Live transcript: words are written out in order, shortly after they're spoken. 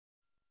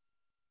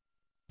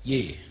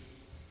Yeah,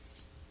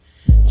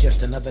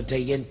 just another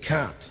day in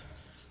Compton.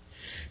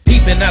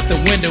 Peeping out the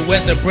window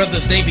as the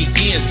brothers day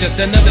begins.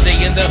 Just another day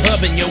in the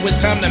hub, and yo, it's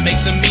time to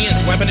make some ends.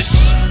 Wiping the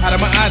out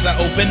of my eyes, I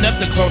open up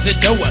the closet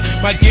door.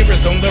 My gear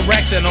is on the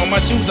racks and all my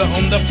shoes are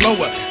on the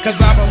floor. Cause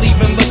I believe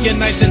in looking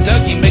nice and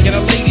duggy, making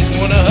the ladies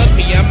wanna hug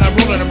me. I'm not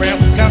rolling around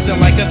Compton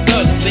like a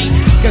thug, see?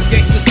 Cause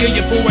gangsters kill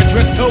you for a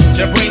dress code.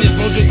 Your brain is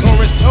blowed, your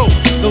chorus told.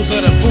 Those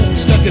are the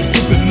fools stuck in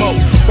stupid mode.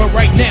 But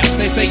right now,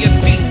 they say it's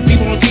peace.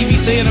 People on TV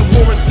saying a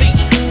war is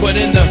cease. But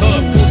in the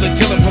hub, fools are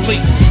killing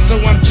police. So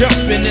I'm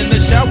jumping in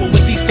the shower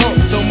with these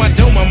thoughts on my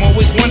dome. I'm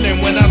always wondering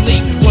when I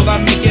leave, will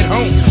I make it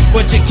home?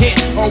 But you can't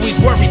always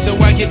worry, so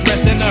I get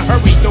dressed in a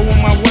hurry, throw on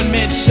my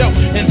one-man show,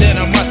 and then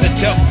I'm out the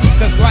dope.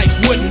 Cause life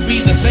wouldn't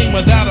be the same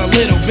without a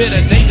little bit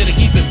of danger to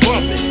keep it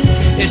bumping.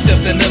 It's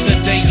just another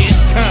day in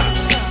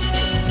Compton.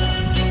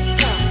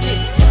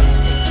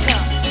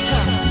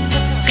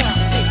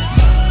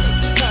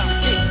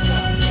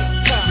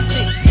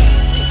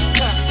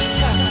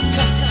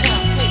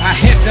 I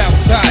heads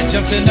outside,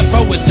 jumps in the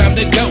foe, it's time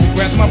to go.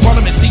 Grabs my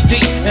Parliament CD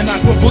and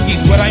Aqua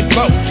Boogie's what I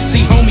blow.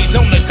 See homies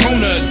on the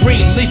corner,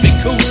 green leafy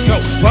Cusco.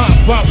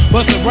 Bomb,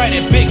 buzzing right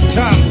at big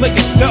time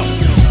liquor stuff.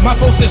 My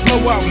folks is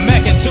low out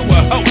macking to a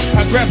hoe.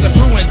 I grabs a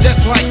brew and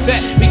just like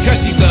that, because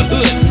she's a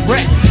hood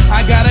rat.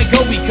 I gotta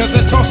go because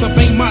the toss-up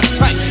ain't my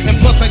type. And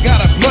plus I got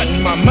a blunt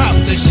in my mouth,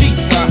 the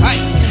sheets are hype.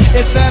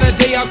 It's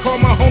Saturday, I call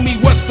my homie,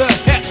 what's the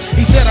hat?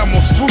 He said I'm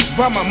on spruce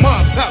by my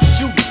mom's house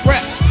shooting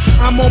craps.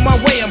 I'm on my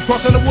way, I'm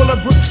crossing the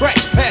Willard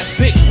tracks, past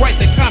Big White,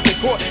 the Compton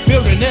Court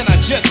building, and I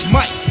just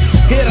might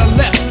hit a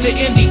left to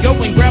Indigo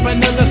and grab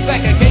another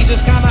sack.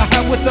 Occasion's kinda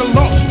hot with the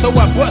law, so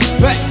I bust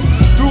back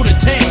through the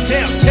town,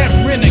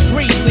 Tavern and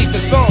Greenleaf.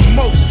 It's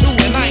almost 2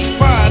 and I ain't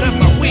fired up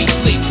my weed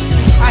leaf.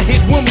 I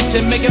hit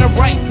Wilmington, making a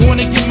right, going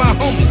to get my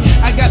homie.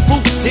 I got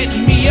boots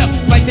hitting me up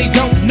like they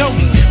don't know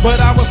me, but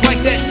I was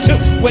like that too,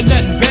 with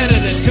nothing better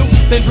to do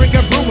than drink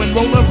a brew and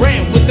roll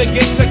around with the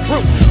gangsta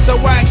crew. So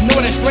I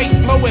ignore that straight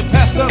flow and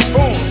past the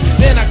form.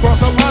 Then I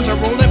cross a line,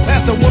 rolling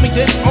past the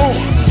Wilmington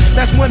Arms.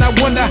 That's when I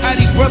wonder how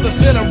these brothers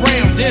sit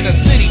around in a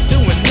city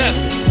doing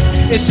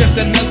nothing. It's just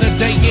another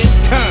day in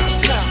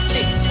Compton.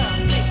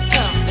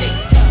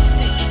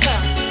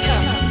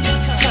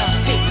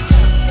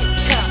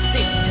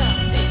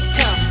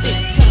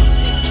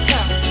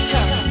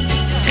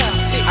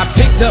 I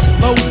picked up,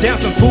 low down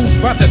some fools,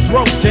 about to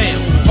throw down.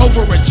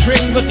 Over a trick,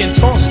 looking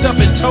tossed up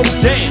and towed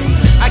down.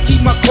 I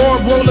keep my car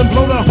rolling,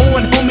 blow the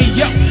horn, homie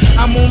up.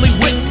 I'm only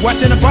with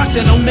watching the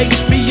boxing on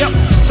HBO.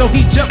 So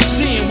he jumps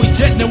in, we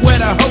jetting where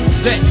the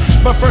hoes at.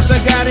 But first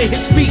I gotta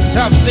hit Speed's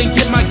house and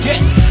get my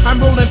get.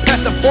 I'm rolling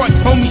past the park,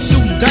 homie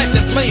shooting dice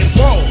and playing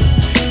ball.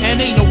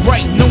 And ain't no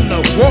writing on the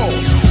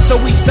walls. So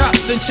he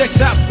stops and checks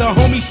out the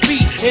homie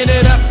Speed.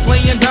 Ended up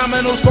playing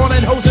dominoes,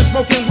 calling hoes and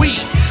smoking weed.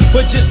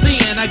 But just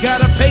then I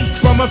got a page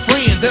from a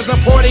friend. There's a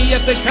party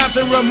at the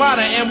Compton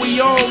Ramada and we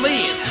all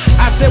in.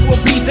 I said we'll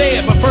be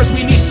there, but first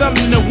we need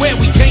something to wear.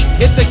 We can't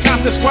hit the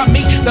Compton swap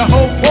meet, the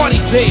whole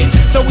party's there.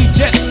 So we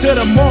jets to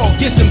the mall,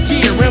 get some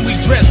gear, and we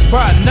dress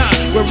by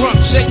 9 with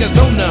rump shakers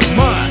on the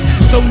mind.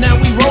 So now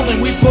we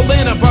rolling, we pull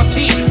in about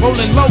 10,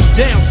 rolling low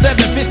down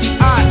 750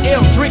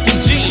 IL,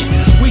 drinking gin.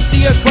 We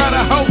see a crowd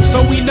of hoes,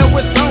 so we know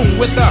it's on.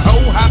 With the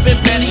hoe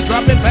hopping, patty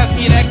dropping, pass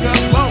me that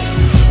cologne.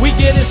 We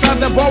get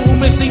inside the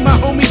ballroom and see my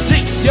homie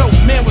Jinx. Yo,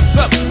 man, what's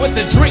up with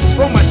the drinks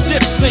from my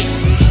ship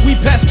sinks? We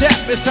passed that,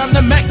 it's time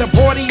to Mac the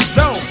party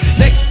zone.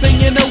 Next thing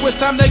you know,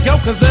 it's time to go,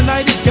 cause the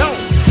night is gone.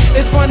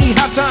 It's funny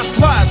how time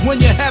flies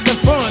when you're having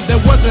fun. There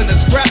wasn't a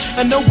scrap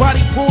and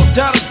nobody pulled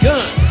out a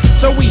gun.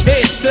 So we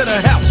heads to the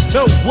house,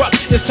 told what,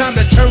 it's time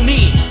to turn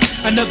in.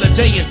 Another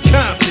day in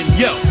Compton,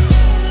 yo.